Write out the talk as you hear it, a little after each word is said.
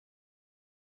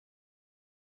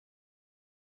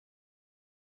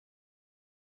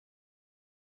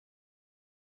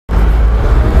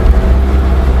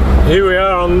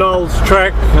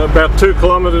track about 2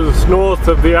 kilometres north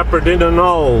of the Approdinna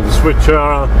Knolls, which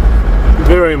are a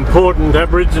very important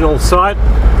Aboriginal site,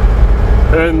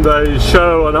 and they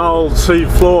show an old sea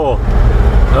floor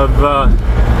of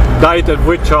date of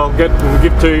which I'll get and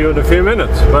give to you in a few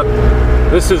minutes. But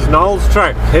this is Knolls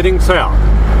Track heading south.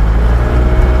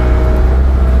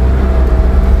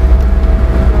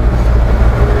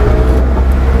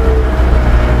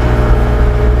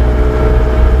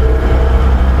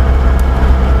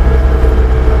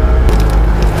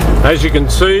 As you can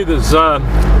see, there's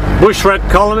bush rat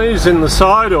colonies in the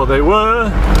side, or there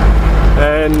were,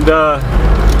 and the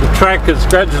track has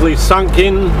gradually sunk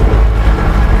in.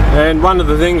 And one of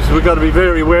the things we've got to be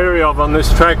very wary of on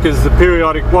this track is the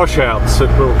periodic washouts that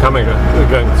we're coming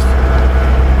against.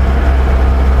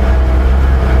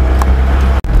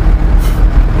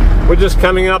 We're just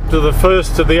coming up to the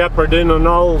first of the Approdinna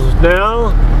Knolls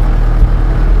now.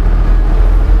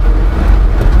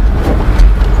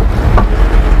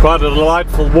 Quite a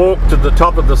delightful walk to the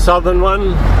top of the southern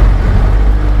one.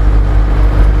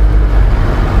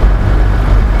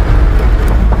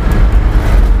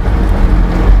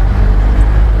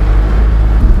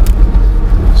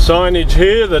 Signage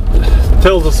here that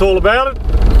tells us all about it.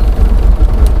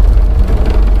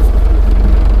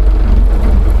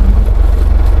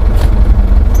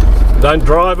 Don't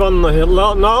drive on the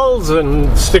knolls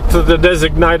and stick to the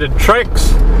designated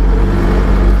tracks.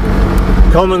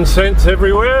 Common sense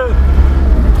everywhere.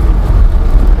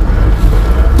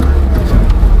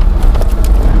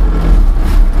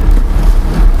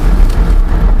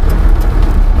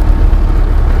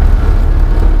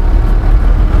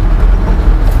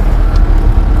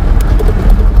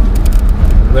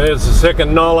 There's the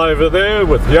second knoll over there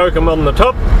with Yoakum on the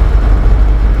top.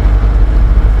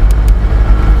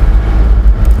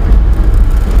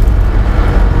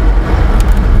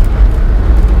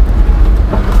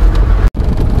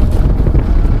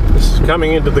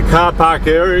 Coming into the car park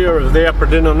area of the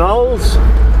Approdinna Knolls.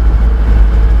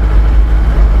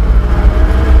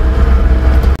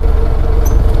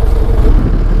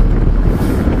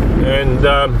 And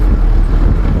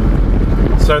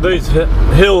so these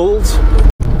hills,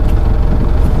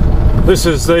 this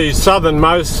is the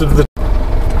southernmost of the...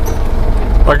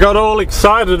 I got all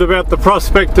excited about the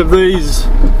prospect of these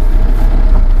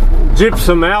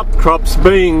gypsum outcrops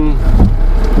being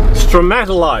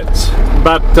stromatolites,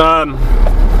 but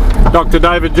Dr.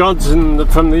 David Johnson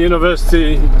from the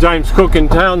University James Cook in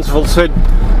Townsville said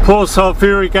pour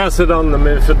sulfuric acid on them.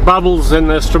 If it bubbles, then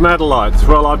they're stromatolites.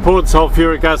 Well, I poured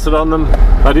sulfuric acid on them,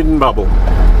 they didn't bubble.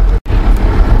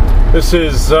 This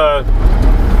is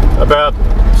about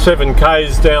 7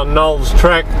 k's down Knolls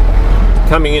Track,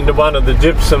 coming into one of the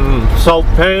gypsum salt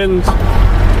pans.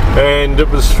 And it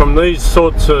was from these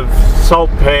sorts of salt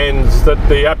pans that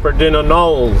the Approdinna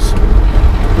Knolls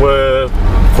were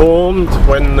formed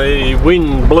when the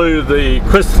wind blew the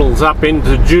crystals up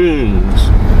into dunes,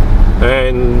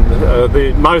 and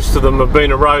most of them have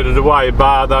been eroded away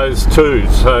bar those two,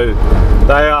 so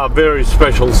they are very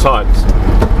special sites.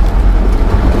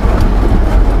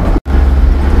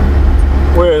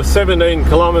 We're 17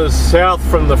 kilometres south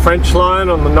from the French line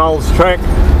on the Knolls Track.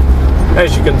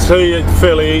 As you can see, it's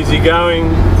fairly easy going,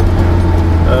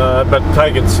 but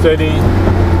take it steady.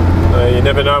 You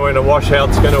never know when a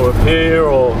washout's going to appear,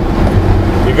 or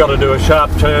you've got to do a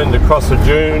sharp turn to cross a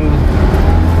dune.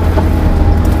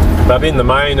 But in the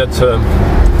main, it's a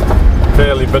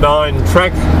fairly benign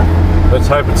track. Let's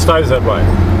hope it stays that way.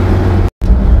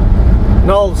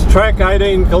 Knolls Track,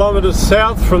 18 kilometres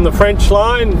south from the French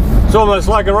line. It's almost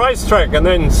like a racetrack, and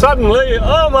then suddenly,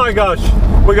 oh my gosh,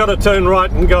 we got to turn right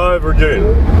and go over a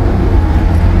dune.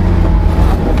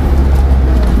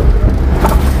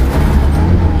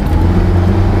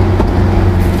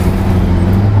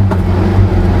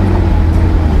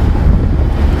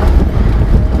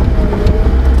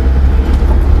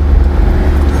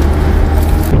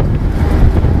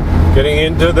 Getting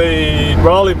into the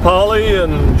roly-poly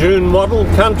and dune wattle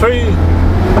country.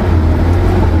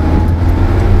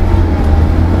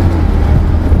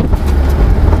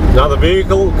 Another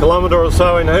vehicle, kilometre or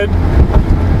so in ahead.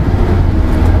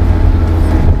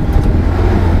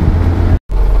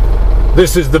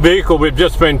 This is the vehicle we've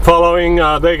just been following.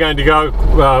 They're going to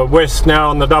go west now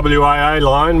on the WAA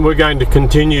line. We're going to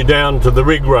continue down to the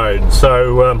rig road.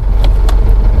 So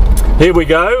here we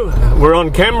go. We're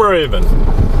on camera even.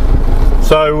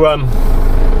 So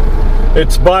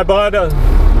it's bye-bye to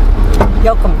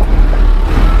Yoakum.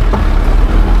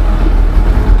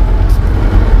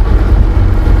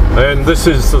 And this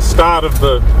is the start of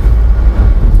the,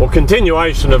 or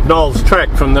continuation of Knolls Track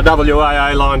from the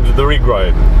WAA line to the rig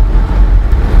road.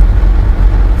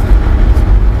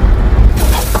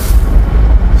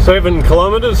 7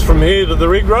 kilometres from here to the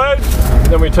rig road,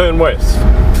 then we turn west.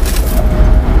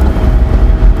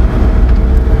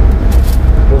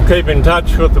 We'll keep in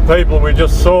touch with the people we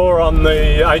just saw on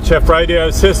the HF radio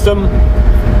system,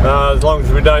 as long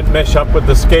as we don't mesh up with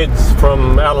the skeds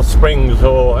from Alice Springs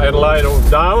or Adelaide or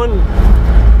Darwin.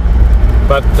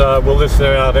 But we'll listen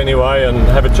out anyway and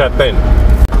have a chat then.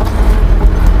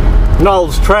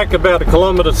 Knolls track, about 1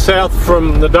 kilometre south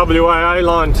from the WAA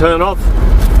line turn off.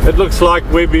 It looks like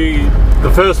we'll be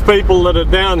the first people that are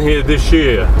down here this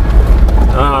year.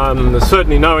 There's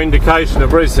certainly no indication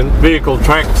of recent vehicle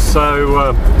tracks,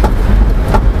 so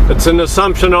it's an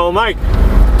assumption I'll make.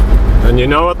 And you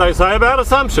know what they say about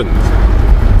assumptions.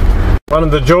 One of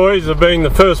the joys of being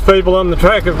the first people on the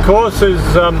track, of course, is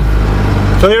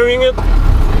clearing it.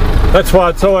 That's why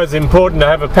it's always important to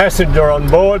have a passenger on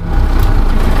board.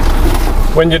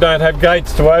 When you don't have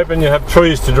gates to open, you have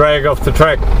trees to drag off the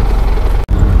track.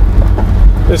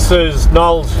 This is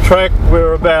Knolls track.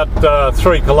 We're about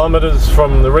 3 kilometres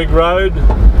from the rig road,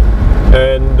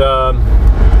 and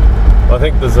I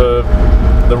think there's the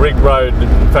rig road,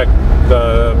 in fact,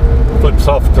 flips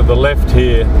off to the left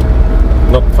here,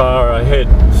 not far ahead.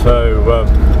 So,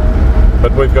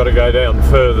 but we've got to go down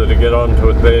further to get onto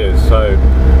it there.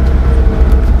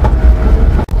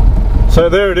 So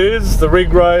there it is, the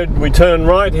rig road. We turn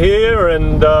right here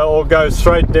and or go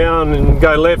straight down and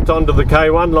go left onto the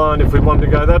K1 line if we want to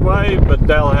go that way, but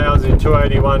Dalhousie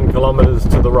 281 kilometres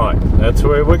to the right. That's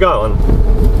where we're going.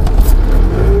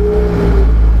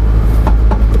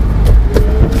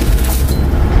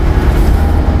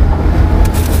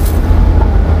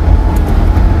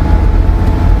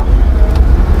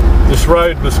 This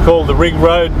road was called the rig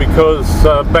road because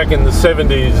back in the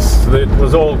 70s it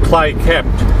was all clay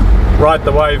capped right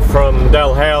the way from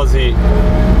Dalhousie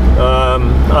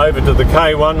over to the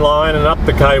K1 line and up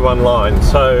the K1 line.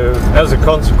 So as a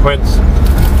consequence,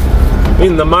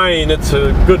 in the main it's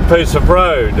a good piece of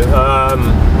road.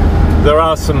 There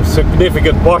are some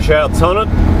significant washouts on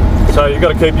it, so you've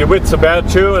got to keep your wits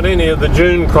about you, and any of the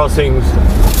dune crossings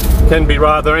can be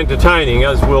rather entertaining,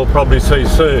 as we'll probably see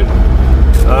soon.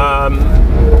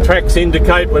 Tracks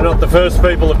indicate we're not the first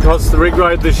people across the rig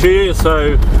road this year,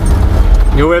 so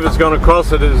whoever's gone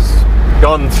across it has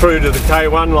gone through to the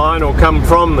K1 line or come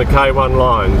from the K1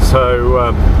 line.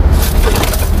 So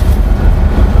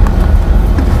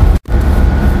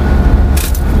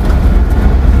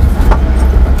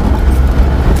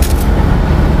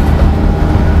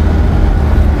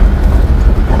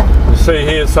you see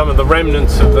here some of the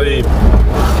remnants of the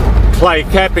clay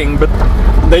capping, but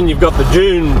then you've got the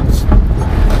dunes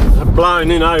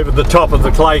blown in over the top of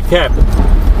the clay cap,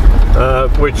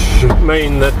 which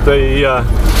mean that the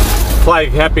clay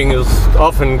capping is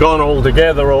often gone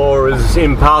altogether or is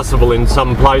impassable in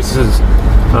some places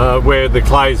where the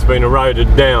clay's been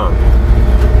eroded down.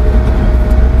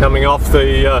 Coming off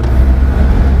the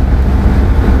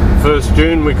first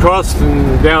dune we crossed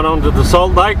and down onto the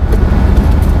salt lake.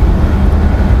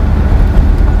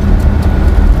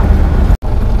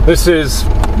 This is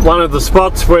one of the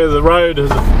spots where the road has,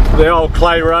 the old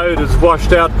clay road has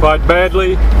washed out quite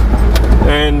badly,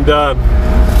 and the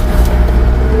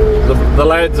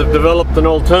lads have developed an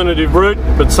alternative route,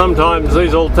 but sometimes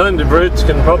these alternative routes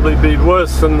can probably be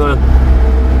worse than the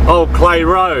old clay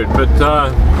road. But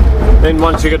then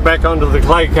once you get back onto the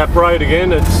clay cap road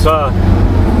again, it's off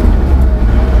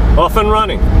and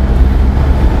running.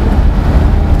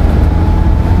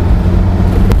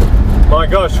 My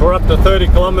gosh, we're up to 30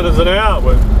 kilometres an hour,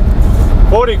 we're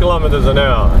 40 kilometres an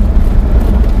hour.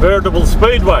 Veritable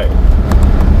speedway.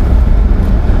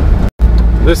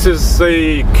 This is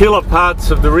the killer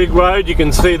parts of the rig road. You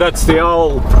can see that's the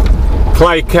old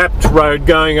clay capped road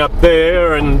going up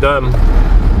there, and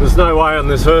there's no way on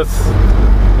this earth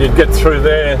you'd get through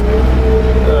there.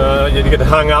 You'd get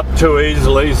hung up too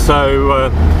easily, so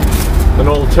an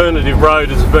alternative road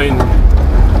has been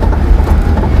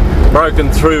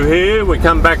broken through here. We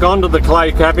come back onto the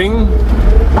clay capping,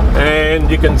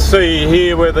 and you can see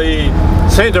here where the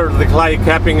centre of the clay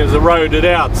capping is eroded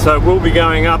out, so we'll be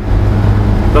going up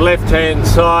the left hand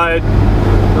side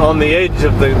on the edge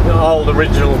of the old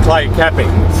original clay capping.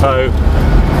 So,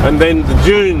 and then the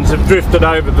dunes have drifted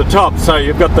over the top, so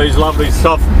you've got these lovely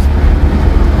soft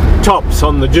tops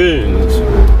on the dunes,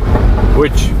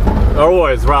 which are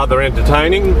always rather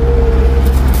entertaining.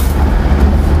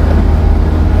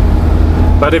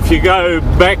 But if you go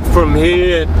back from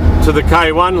here to the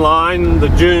K1 line, the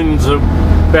dunes are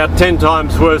about 10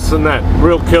 times worse than that.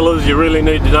 Real killers, you really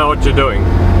need to know what you're doing.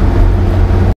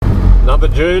 Another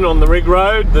dune on the rig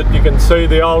road that you can see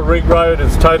the old rig road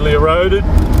is totally eroded.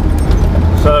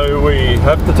 so we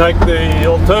have to take the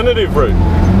alternative route.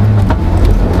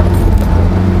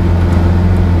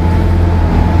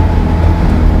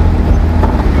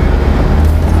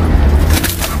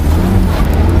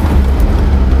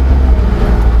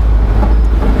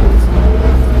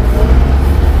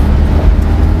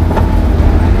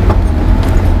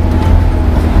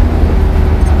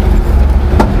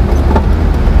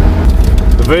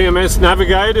 VMS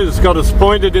navigator's got us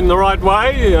pointed in the right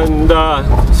way and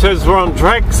says we're on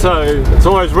track, so it's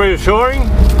always reassuring.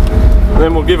 And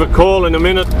then we'll give a call in a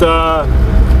minute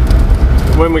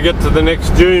when we get to the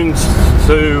next dunes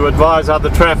to advise other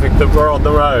traffic that we're on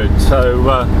the road. So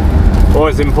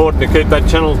always important to keep that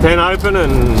channel 10 open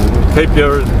and keep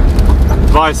your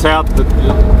advice out the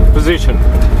position.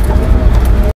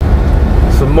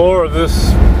 Some more of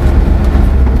this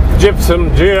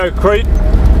gypsum geocrete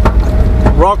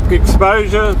rock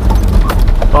exposure,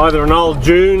 either an old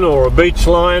dune or a beach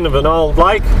line of an old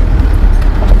lake.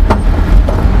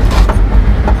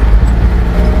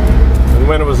 And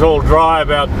when it was all dry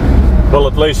about, well,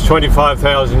 at least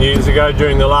 25,000 years ago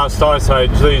during the last ice age,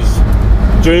 these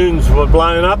dunes were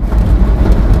blown up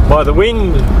by the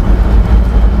wind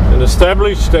and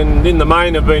established, and in the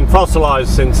main have been fossilised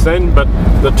since then, but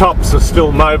the tops are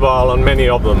still mobile on many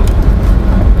of them.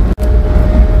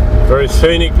 Very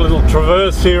scenic little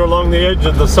traverse here along the edge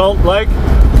of the salt lake.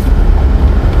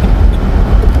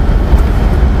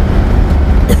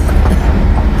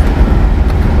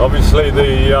 Obviously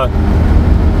the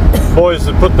boys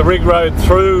that put the rig road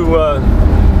through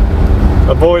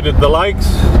avoided the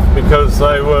lakes because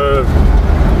they were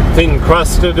thin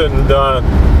crusted and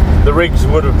the rigs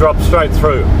would have dropped straight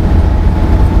through.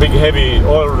 Big heavy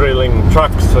oil drilling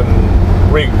trucks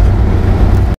and rigs.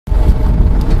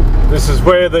 This is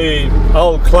where the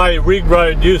old clay rig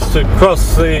road used to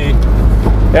cross the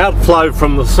outflow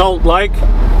from the salt lake,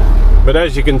 but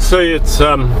as you can see it's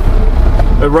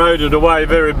eroded away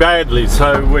very badly,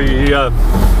 so we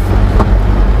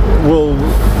will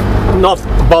not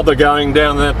bother going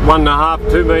down that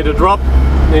 1.5–2 metre drop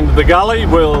into the gully.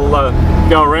 We'll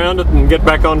go around it and get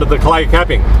back onto the clay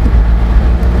capping.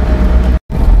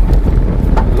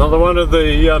 Another one of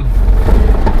the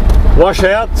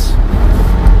washouts.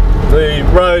 The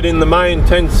road in the main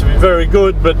tends to be very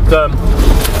good, but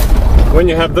when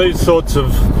you have these sorts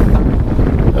of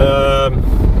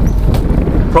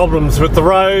problems with the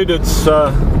road, it's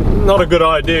not a good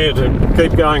idea to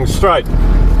keep going straight.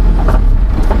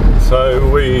 So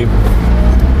we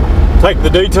take the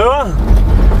detour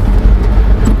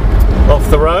off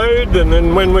the road, and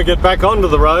then when we get back onto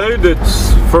the road,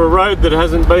 it's for a road that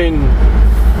hasn't been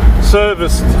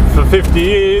serviced for 50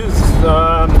 years.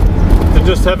 To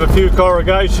just have a few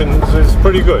corrugations is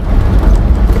pretty good.